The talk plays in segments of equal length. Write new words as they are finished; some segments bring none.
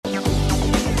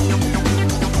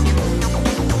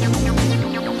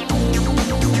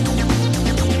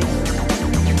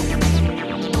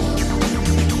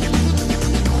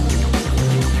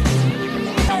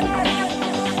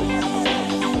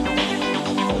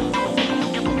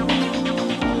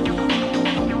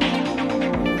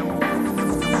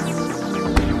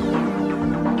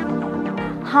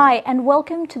Hi, and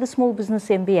welcome to the Small Business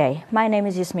MBA. My name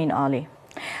is Yasmin Ali.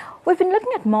 We've been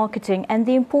looking at marketing and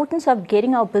the importance of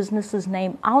getting our business's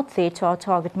name out there to our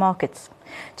target markets.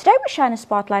 Today we shine a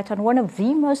spotlight on one of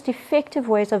the most effective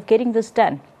ways of getting this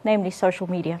done, namely social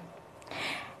media.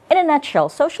 In a nutshell,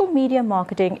 social media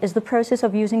marketing is the process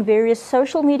of using various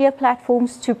social media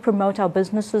platforms to promote our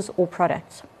businesses or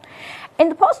products. In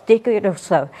the past decade or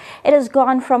so, it has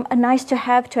gone from a nice to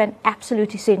have to an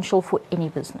absolute essential for any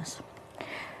business.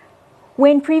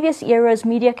 When previous eras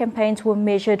media campaigns were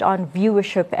measured on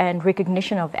viewership and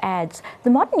recognition of ads, the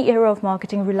modern era of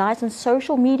marketing relies on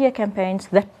social media campaigns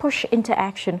that push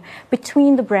interaction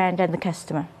between the brand and the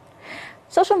customer.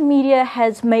 Social media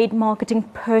has made marketing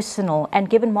personal and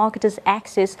given marketers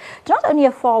access to not only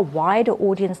a far wider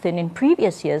audience than in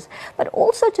previous years, but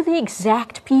also to the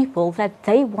exact people that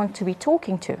they want to be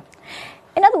talking to.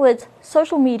 In other words,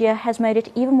 social media has made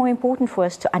it even more important for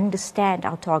us to understand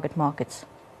our target markets.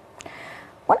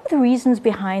 One of the reasons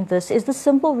behind this is the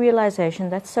simple realization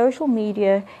that social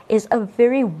media is a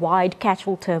very wide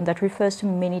catch-all term that refers to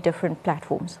many different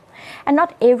platforms. And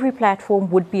not every platform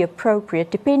would be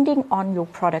appropriate depending on your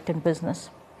product and business.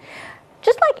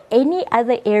 Just like any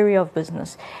other area of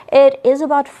business, it is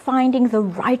about finding the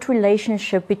right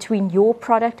relationship between your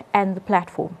product and the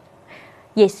platform.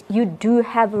 Yes, you do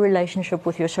have a relationship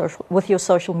with your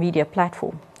social media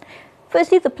platform.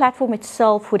 Firstly, the platform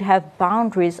itself would have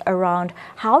boundaries around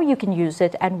how you can use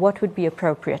it and what would be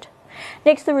appropriate.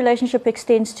 Next, the relationship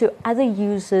extends to other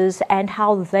users and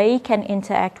how they can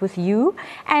interact with you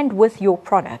and with your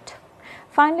product.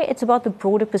 Finally, it's about the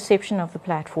broader perception of the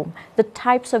platform, the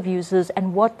types of users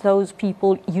and what those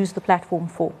people use the platform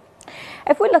for.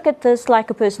 If we look at this like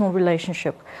a personal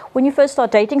relationship, when you first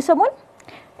start dating someone,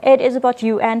 it is about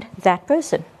you and that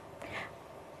person.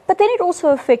 But then it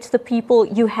also affects the people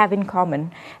you have in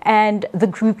common and the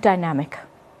group dynamic.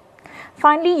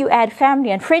 Finally, you add family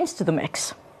and friends to the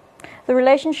mix. The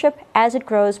relationship, as it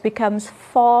grows, becomes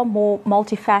far more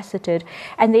multifaceted,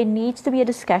 and there needs to be a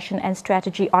discussion and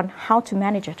strategy on how to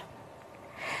manage it.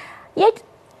 Yet,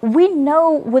 we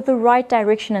know with the right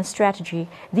direction and strategy,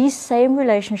 these same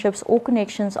relationships or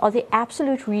connections are the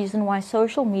absolute reason why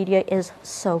social media is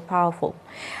so powerful.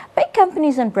 Big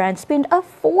companies and brands spend a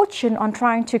fortune on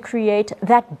trying to create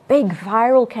that big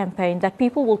viral campaign that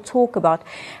people will talk about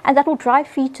and that will drive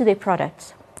feed to their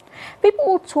products. People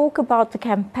will talk about the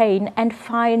campaign and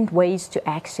find ways to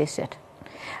access it.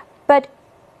 But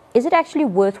is it actually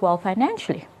worthwhile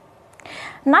financially?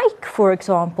 Nike, for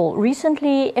example,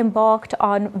 recently embarked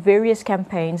on various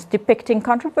campaigns depicting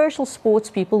controversial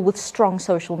sports people with strong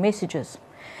social messages.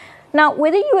 Now,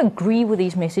 whether you agree with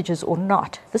these messages or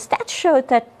not, the stats showed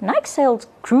that Nike sales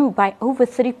grew by over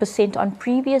 30% on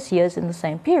previous years in the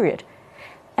same period.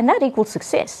 And that equals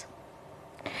success.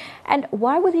 And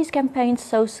why were these campaigns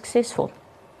so successful?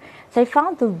 They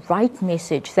found the right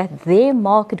message that their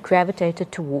market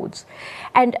gravitated towards,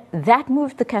 and that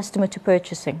moved the customer to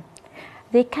purchasing.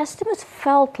 Their customers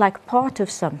felt like part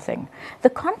of something. The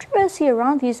controversy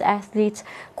around these athletes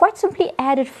quite simply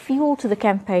added fuel to the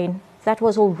campaign that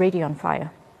was already on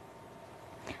fire.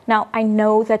 Now, I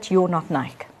know that you're not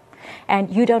Nike, and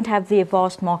you don't have their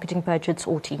vast marketing budgets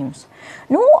or teams,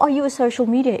 nor are you a social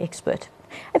media expert.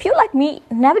 If you're like me,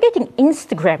 navigating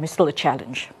Instagram is still a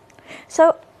challenge.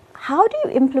 So, how do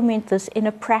you implement this in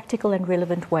a practical and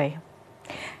relevant way?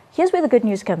 Here's where the good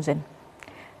news comes in.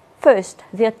 First,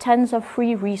 there are tons of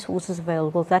free resources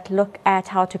available that look at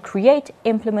how to create,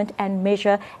 implement, and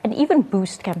measure, and even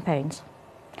boost campaigns.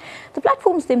 The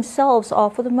platforms themselves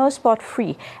are, for the most part,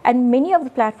 free, and many of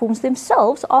the platforms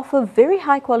themselves offer very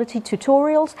high-quality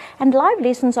tutorials and live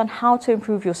lessons on how to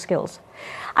improve your skills.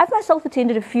 I've myself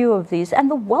attended a few of these,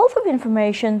 and the wealth of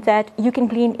information that you can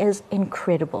glean is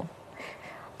incredible.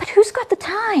 But who's got the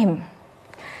time?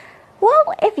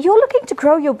 Well, if you're looking to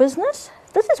grow your business,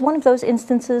 this is one of those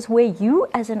instances where you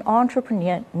as an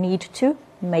entrepreneur need to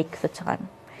make the time.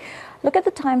 Look at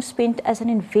the time spent as an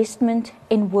investment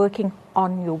in working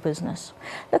on your business.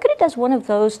 Look at it as one of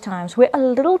those times where a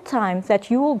little time that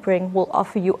you will bring will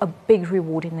offer you a big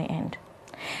reward in the end.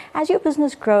 As your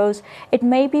business grows, it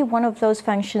may be one of those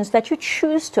functions that you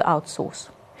choose to outsource.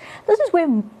 This is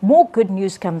where more good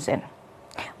news comes in.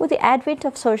 With the advent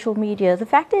of social media, the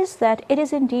fact is that it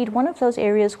is indeed one of those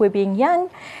areas where being young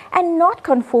and not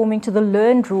conforming to the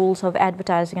learned rules of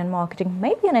advertising and marketing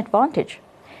may be an advantage.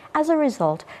 As a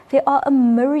result, there are a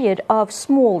myriad of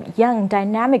small, young,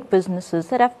 dynamic businesses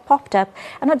that have popped up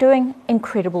and are doing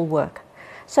incredible work.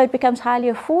 So it becomes highly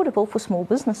affordable for small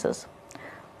businesses.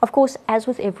 Of course, as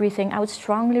with everything, I would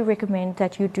strongly recommend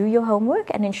that you do your homework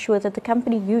and ensure that the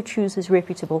company you choose is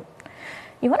reputable.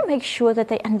 You want to make sure that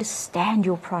they understand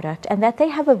your product and that they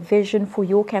have a vision for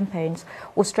your campaigns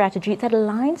or strategy that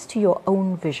aligns to your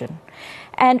own vision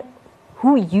and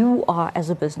who you are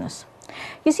as a business.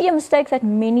 You see, a mistake that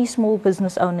many small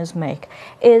business owners make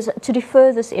is to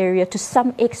defer this area to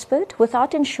some expert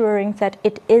without ensuring that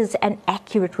it is an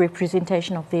accurate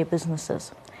representation of their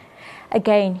businesses.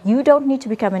 Again, you don't need to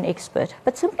become an expert,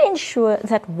 but simply ensure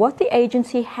that what the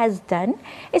agency has done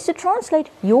is to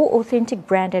translate your authentic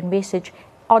brand and message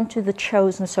onto the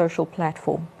chosen social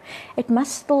platform. It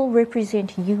must still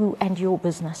represent you and your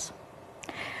business.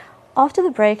 After the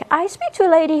break, I speak to a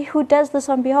lady who does this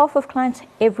on behalf of clients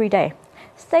every day.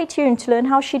 Stay tuned to learn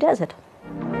how she does it.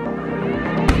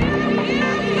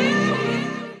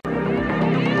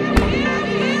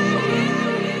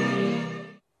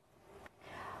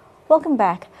 Welcome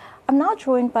back. I'm now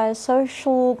joined by a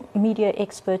social media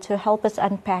expert to help us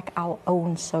unpack our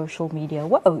own social media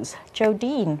woes.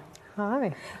 Jodine.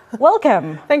 Hi.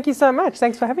 Welcome. Thank you so much.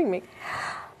 Thanks for having me.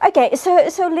 Okay,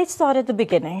 so let's start at the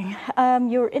beginning.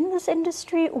 You're in this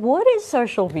industry. What is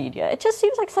social media? It just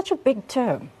seems like such a big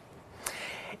term.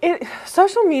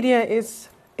 Social media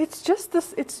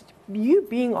it's you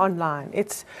being online.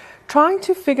 It's trying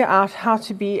to figure out how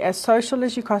to be as social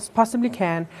as you possibly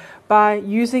can by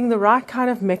using the right kind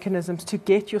of mechanisms to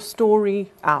get your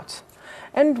story out.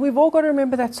 And we've all got to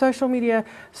remember that social media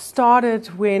started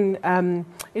when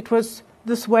it was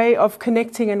this way of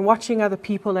connecting and watching other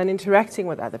people and interacting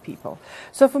with other people.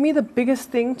 So for me, the biggest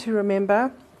thing to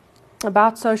remember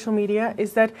about social media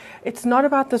is that it's not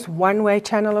about this one-way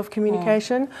channel of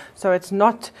communication. So it's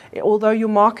not, although your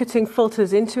marketing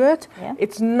filters into it,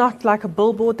 it's not like a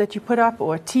billboard that you put up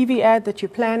or a TV ad that you're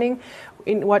planning.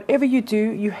 In whatever you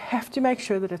do, you have to make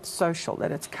sure that it's social,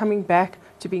 that it's coming back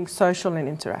to being social and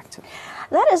interactive.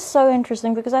 That is so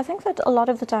interesting because I think that a lot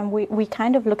of the time we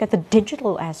kind of look at the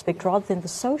digital aspect rather than the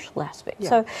social aspect.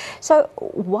 Yeah. So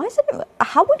why is it?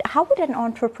 How would an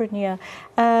entrepreneur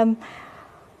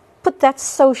put that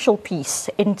social piece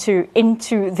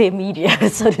into their media,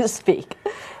 so to speak?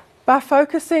 By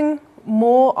focusing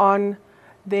more on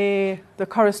the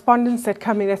correspondence that's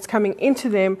coming into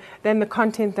them than the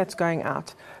content that's going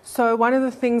out. So one of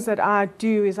the things that I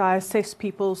do is I assess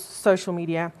people's social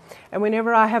media, and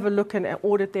whenever I have a look and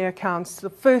audit their accounts,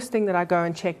 the first thing that I go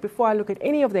and check before I look at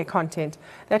any of their content,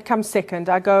 that comes second.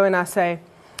 I go and I say,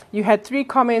 you had 3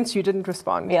 comments, you didn't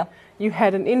respond. Yeah. You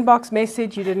had an inbox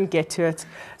message, you didn't get to it.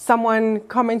 Someone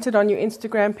commented on your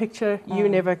Instagram picture, you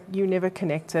never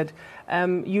connected.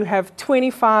 You have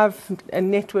 25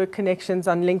 network connections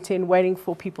on LinkedIn waiting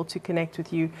for people to connect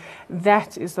with you.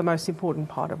 That is the most important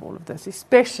part of all of this,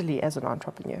 especially as an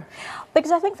entrepreneur.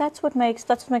 Because I think that's what makes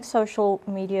social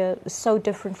media so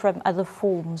different from other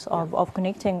forms of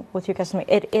connecting with your customer.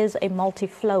 It is a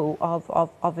multi-flow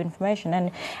of information.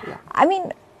 And I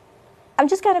mean, I'm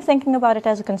just kind of thinking about it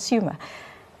as a consumer.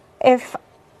 If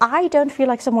I don't feel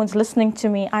like someone's listening to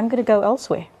me, I'm going to go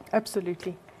elsewhere.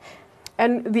 Absolutely.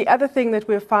 And the other thing that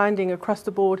we're finding across the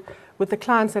board with the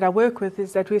clients that I work with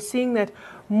is that we're seeing that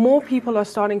more people are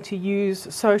starting to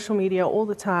use social media all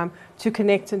the time to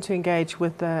connect and to engage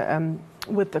with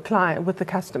the client, with the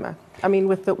customer. I mean,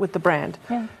 with the brand.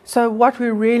 Yeah. So what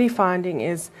we're really finding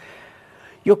is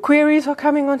your queries are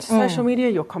coming onto social media,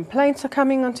 your complaints are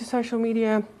coming onto social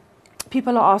media.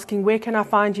 People are asking, where can I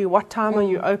find you? What time are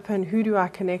you open? Who do I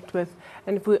connect with?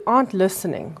 And if we aren't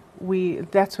listening,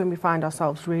 that's when we find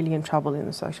ourselves really in trouble in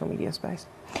the social media space.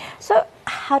 So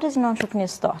how does an entrepreneur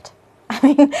start? I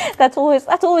mean, that's always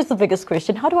the biggest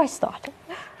question. How do I start?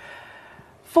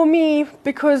 For me,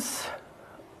 because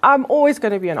I'm always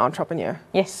going to be an entrepreneur.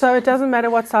 Yes. So it doesn't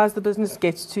matter what size the business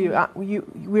gets to.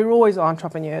 We're always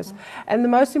entrepreneurs. And the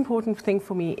most important thing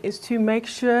for me is to make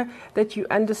sure that you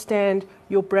understand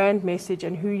your brand message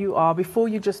and who you are before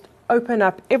you just open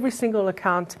up every single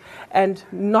account and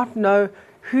not know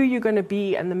who you're going to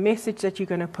be and the message that you're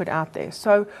going to put out there.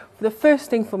 So the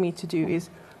first thing for me to do is,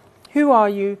 who are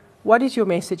you? What is your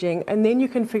messaging? And then you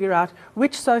can figure out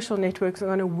which social networks are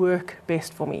going to work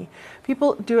best for me.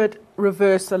 People do it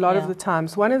reverse a lot of the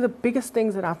times. One of the biggest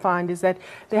things that I find is that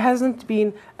there hasn't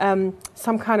been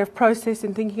some kind of process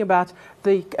in thinking about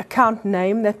the account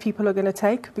name that people are going to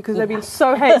take, because they've been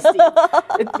so hasty.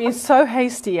 It's been so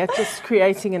hasty at just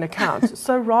creating an account.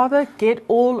 So rather get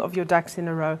all of your ducks in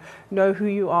a row, know who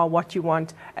you are, what you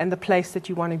want, and the place that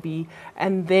you want to be,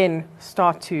 and then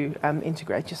start to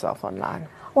integrate yourself online.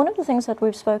 One of the things that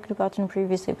we've spoken about in a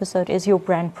previous episode is your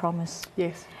brand promise.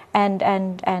 Yes. And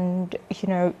you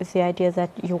know, the idea that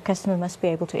your customer must be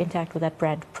able to interact with that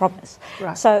brand promise.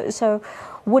 Right. So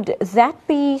would that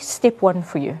be step one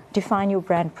for you? Define your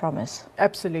brand promise.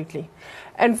 Absolutely.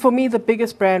 And for me, the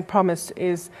biggest brand promise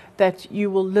is that you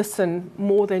will listen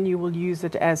more than you will use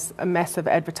it as a massive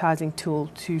advertising tool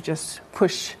to just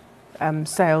push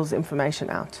sales information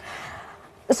out.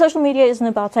 Social media isn't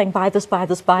about saying buy this, buy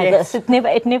this, buy Yes. this.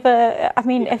 It never. I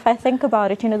mean, if I think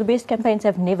about it, you know, the best campaigns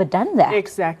have never done that.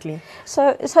 Exactly.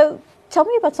 So tell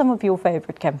me about some of your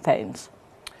favorite campaigns.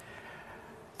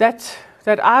 That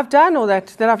I've done, or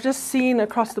that I've just seen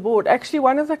across the board. Actually,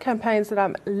 one of the campaigns that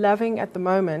I'm loving at the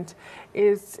moment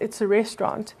is, it's a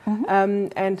restaurant,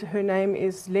 and her name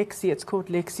is Lexi. It's called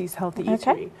Lexi's Healthy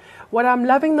Eatery. What I'm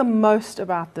loving the most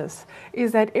about this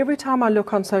is that every time I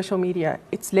look on social media,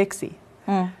 it's Lexi.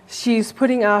 She's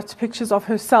putting out pictures of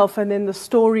herself, and then the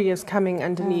story is coming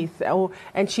underneath,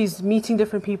 and she's meeting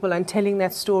different people and telling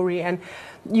that story, and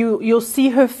you'll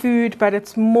see her food, but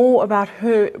it's more about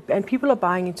her, and people are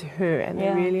buying into her, and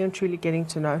they're really and truly getting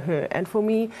to know her. And for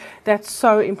me, that's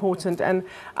so important, and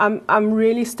I'm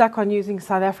really stuck on using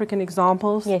South African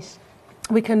examples. Yes.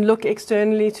 We can look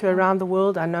externally to around the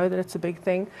world. I know that it's a big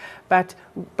thing, but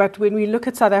when we look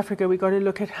at South Africa, we've got to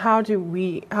look at what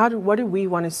do we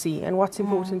want to see and what's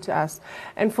important to us.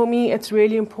 And for me, it's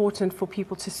really important for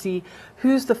people to see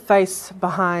who's the face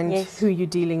behind who you're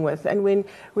dealing with. And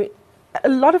a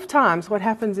lot of times what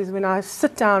happens is when I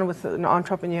sit down with an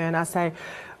entrepreneur and I say,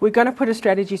 we're going to put a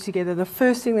strategy together, the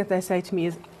first thing that they say to me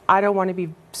is, I don't want to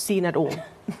be seen at all.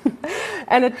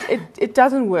 And it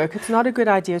doesn't work. It's not a good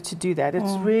idea to do that.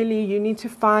 It's really, you need to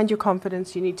find your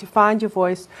confidence, you need to find your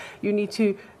voice, you need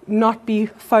to not be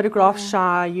photograph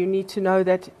shy, you need to know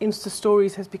that Insta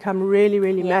Stories has become really,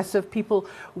 really massive. People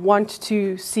want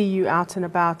to see you out and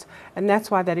about, and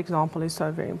that's why that example is so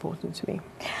very important to me.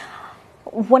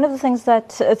 One of the things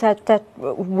that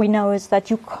we know is that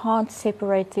you can't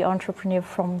separate the entrepreneur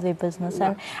from their business.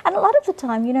 No. And a lot of the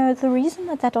time, you know, the reason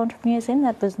that entrepreneur is in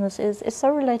that business is so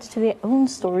related to their own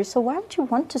story. So why would you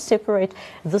want to separate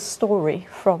the story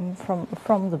from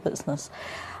the business?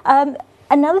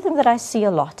 Another thing that I see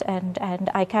a lot, and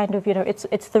I kind of, you know,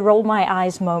 it's the roll my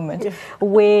eyes moment,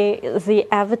 where the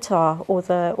avatar or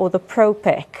the pro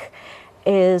pack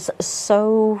is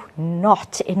so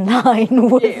not in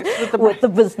line with the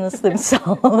business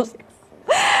themselves.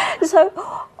 So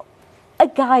a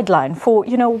guideline for,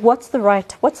 you know, what's the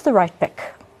right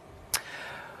pick?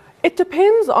 It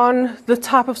depends on the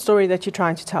type of story that you're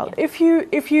trying to tell. If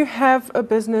you have a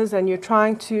business and you're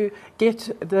trying to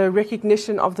get the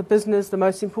recognition of the business, the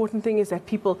most important thing is that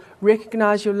people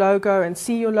recognize your logo and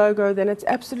see your logo, then it's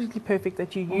absolutely perfect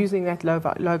that you're using that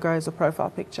logo as a profile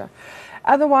picture.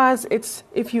 Otherwise,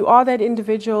 if you are that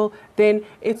individual, then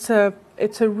it's a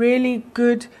really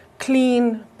good,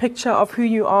 clean picture of who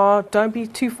you are. Don't be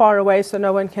too far away so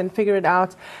no one can figure it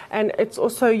out. And it's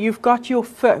also, you've got your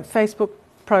Facebook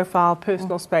profile,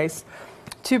 personal space,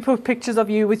 to put pictures of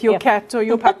you with your cat or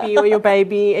your puppy or your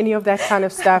baby, any of that kind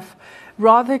of stuff.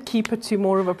 Rather keep it to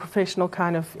more of a professional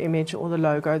kind of image, or the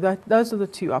logo. Those are the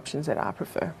two options that I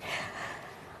prefer.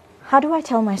 How do I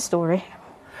tell my story?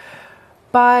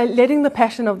 By letting the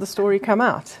passion of the story come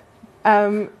out.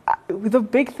 The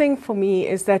big thing for me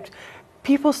is that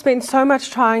people spend so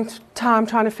much time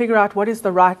trying to figure out what is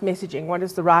the right messaging, what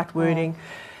is the right wording.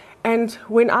 And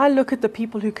when I look at the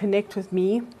people who connect with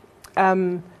me,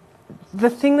 the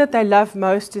thing that they love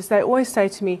most is they always say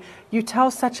to me, you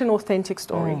tell such an authentic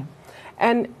story.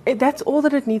 And that's all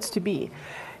that it needs to be.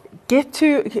 Get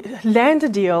to land a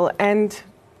deal and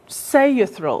say you're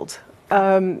thrilled.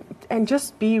 And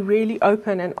just be really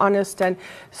open and honest, and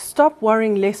stop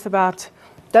worrying less about,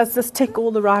 does this tick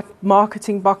all the right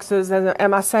marketing boxes, and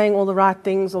am I saying all the right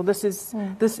things, or this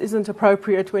isn't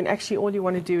appropriate, when actually all you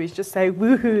want to do is just say,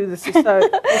 woohoo, this is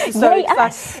so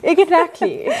exciting.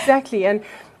 Exactly. And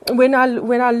when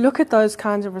I look at those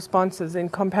kinds of responses in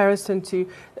comparison to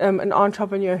an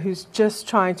entrepreneur who's just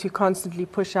trying to constantly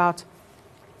push out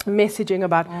messaging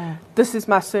about this is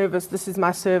my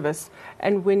service,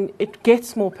 and when it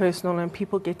gets more personal and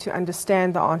people get to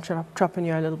understand the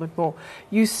entrepreneur a little bit more,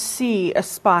 you see a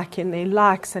spike in their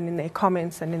likes and in their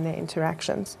comments and in their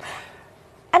interactions.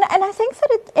 And I think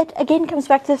that it again comes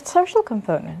back to the social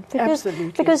component,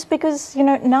 Absolutely. because you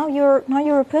know, now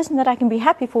you're a person that I can be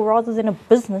happy for, rather than a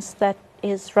business that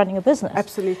is running a business.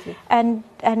 Absolutely. And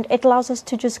it allows us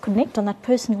to just connect on that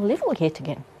personal level yet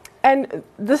again. And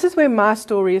this is where my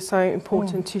story is so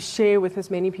important to share with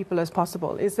as many people as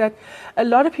possible, is that a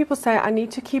lot of people say, I need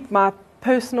to keep my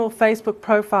personal Facebook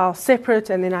profile separate,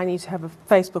 and then I need to have a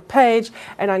Facebook page,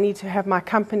 and I need to have my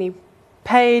company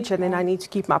page, and then I need to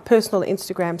keep my personal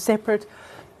Instagram separate.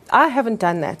 I haven't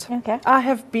done that. Okay. I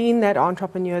have been that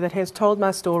entrepreneur that has told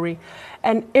my story,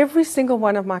 and every single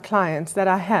one of my clients that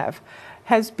I have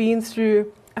has been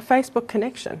through a Facebook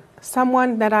connection,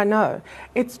 someone that I know.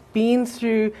 It's been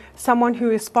through someone who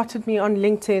has spotted me on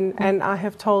LinkedIn, and I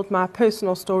have told my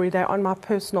personal story there on my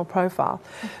personal profile.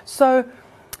 So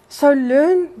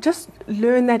just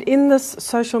learn that in this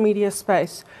social media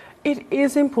space, it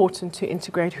is important to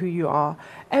integrate who you are.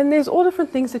 And there's all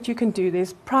different things that you can do.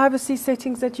 There's privacy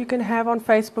settings that you can have on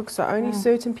Facebook, so only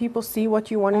certain people see what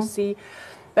you want to see.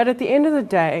 But at the end of the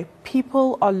day,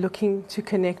 people are looking to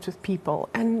connect with people.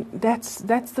 And that's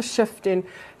the shift in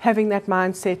having that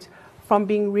mindset from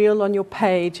being real on your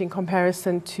page in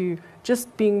comparison to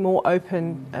just being more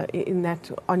open in that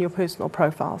on your personal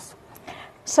profiles.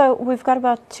 So we've got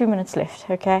about 2 minutes left,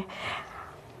 okay?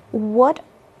 What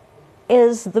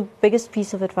is the biggest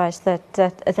piece of advice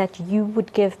that you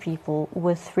would give people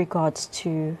with regards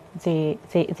to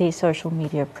their social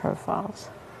media profiles?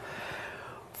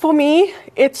 For me,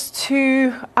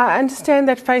 I understand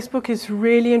that Facebook is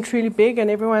really and truly big, and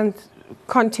everyone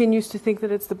continues to think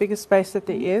that it's the biggest space that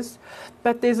there is.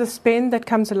 But there's a spend that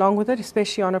comes along with it,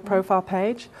 especially on a profile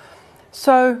page.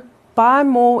 So buy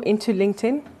more into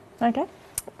LinkedIn. Okay.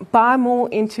 Buy more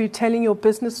into telling your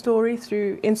business story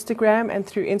through Instagram and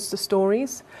through Insta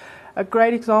Stories. A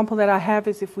great example that I have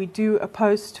is if we do a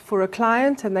post for a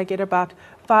client and they get about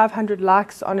 500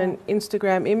 likes on an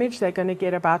Instagram image, they're going to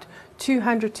get about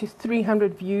 200 to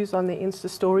 300 views on the Insta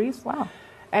Stories. Wow.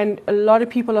 And a lot of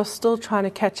people are still trying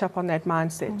to catch up on that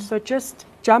mindset. So just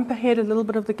jump ahead a little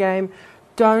bit of the game.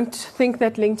 Don't think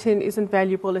that LinkedIn isn't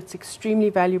valuable. It's extremely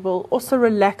valuable. Also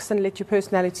relax and let your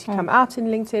personality come out in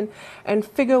LinkedIn, and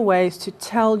figure ways to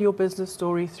tell your business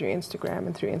story through Instagram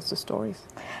and through Insta Stories.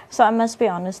 So I must be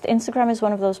honest, Instagram is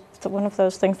one of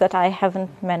those things that I haven't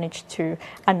managed to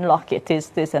unlock yet.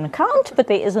 There's an account, but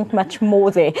there isn't much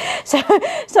more there. So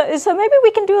maybe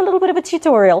we can do a little bit of a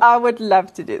tutorial. I would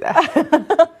love to do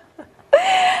that.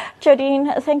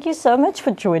 Jodine, thank you so much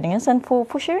for joining us and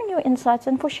for sharing your insights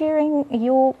and for sharing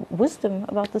your wisdom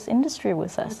about this industry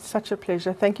with us. It's such a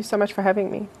pleasure. Thank you so much for having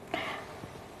me.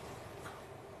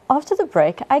 After the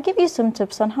break, I give you some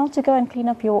tips on how to go and clean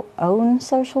up your own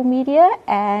social media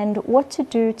and what to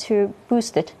do to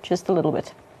boost it just a little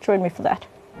bit. Join me for that.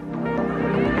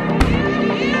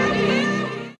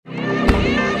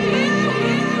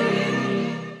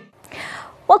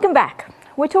 Welcome back.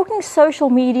 We're talking social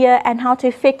media and how to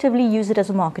effectively use it as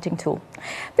a marketing tool.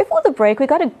 Before the break, we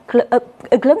got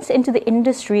a glimpse into the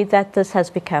industry that this has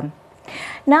become.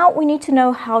 Now we need to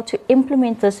know how to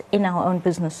implement this in our own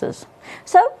businesses.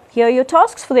 So here are your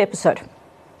tasks for the episode.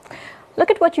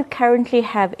 Look at what you currently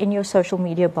have in your social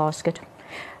media basket.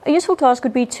 A useful task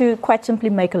would be to quite simply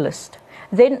make a list.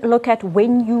 Then look at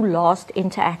when you last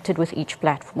interacted with each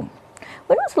platform.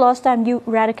 When was the last time you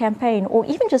ran a campaign or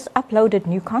even just uploaded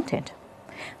new content?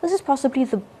 This is possibly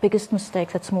the biggest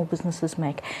mistake that small businesses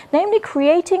make, namely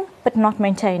creating but not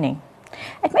maintaining.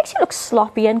 It makes you look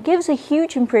sloppy and gives a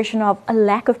huge impression of a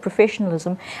lack of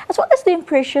professionalism, as well as the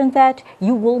impression that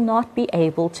you will not be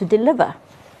able to deliver.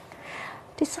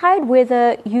 Decide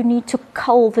whether you need to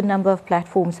cull the number of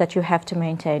platforms that you have to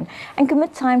maintain and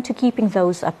commit time to keeping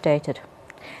those updated.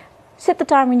 Set the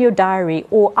time in your diary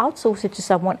or outsource it to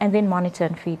someone and then monitor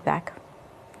and feedback.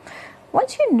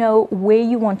 Once you know where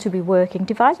you want to be working,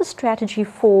 devise a strategy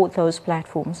for those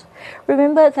platforms.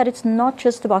 Remember that it's not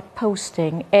just about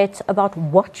posting, it's about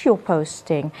what you're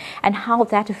posting and how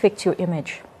that affects your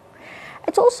image.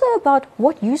 It's also about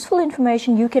what useful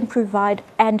information you can provide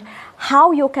and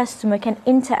how your customer can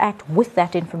interact with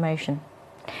that information.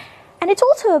 And it's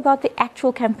also about the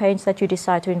actual campaigns that you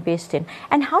decide to invest in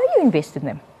and how you invest in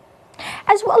them,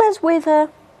 as well as whether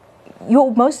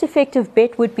your most effective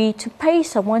bet would be to pay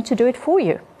someone to do it for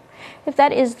you. If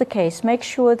that is the case, make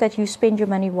sure that you spend your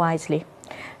money wisely.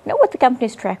 Know what the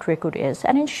company's track record is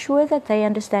and ensure that they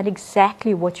understand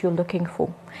exactly what you're looking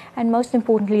for. And most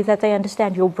importantly, that they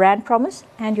understand your brand promise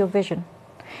and your vision.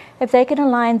 If they can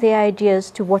align their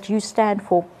ideas to what you stand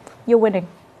for, you're winning.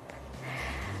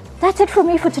 That's it from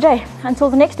me for today. Until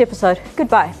the next episode,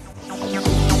 goodbye.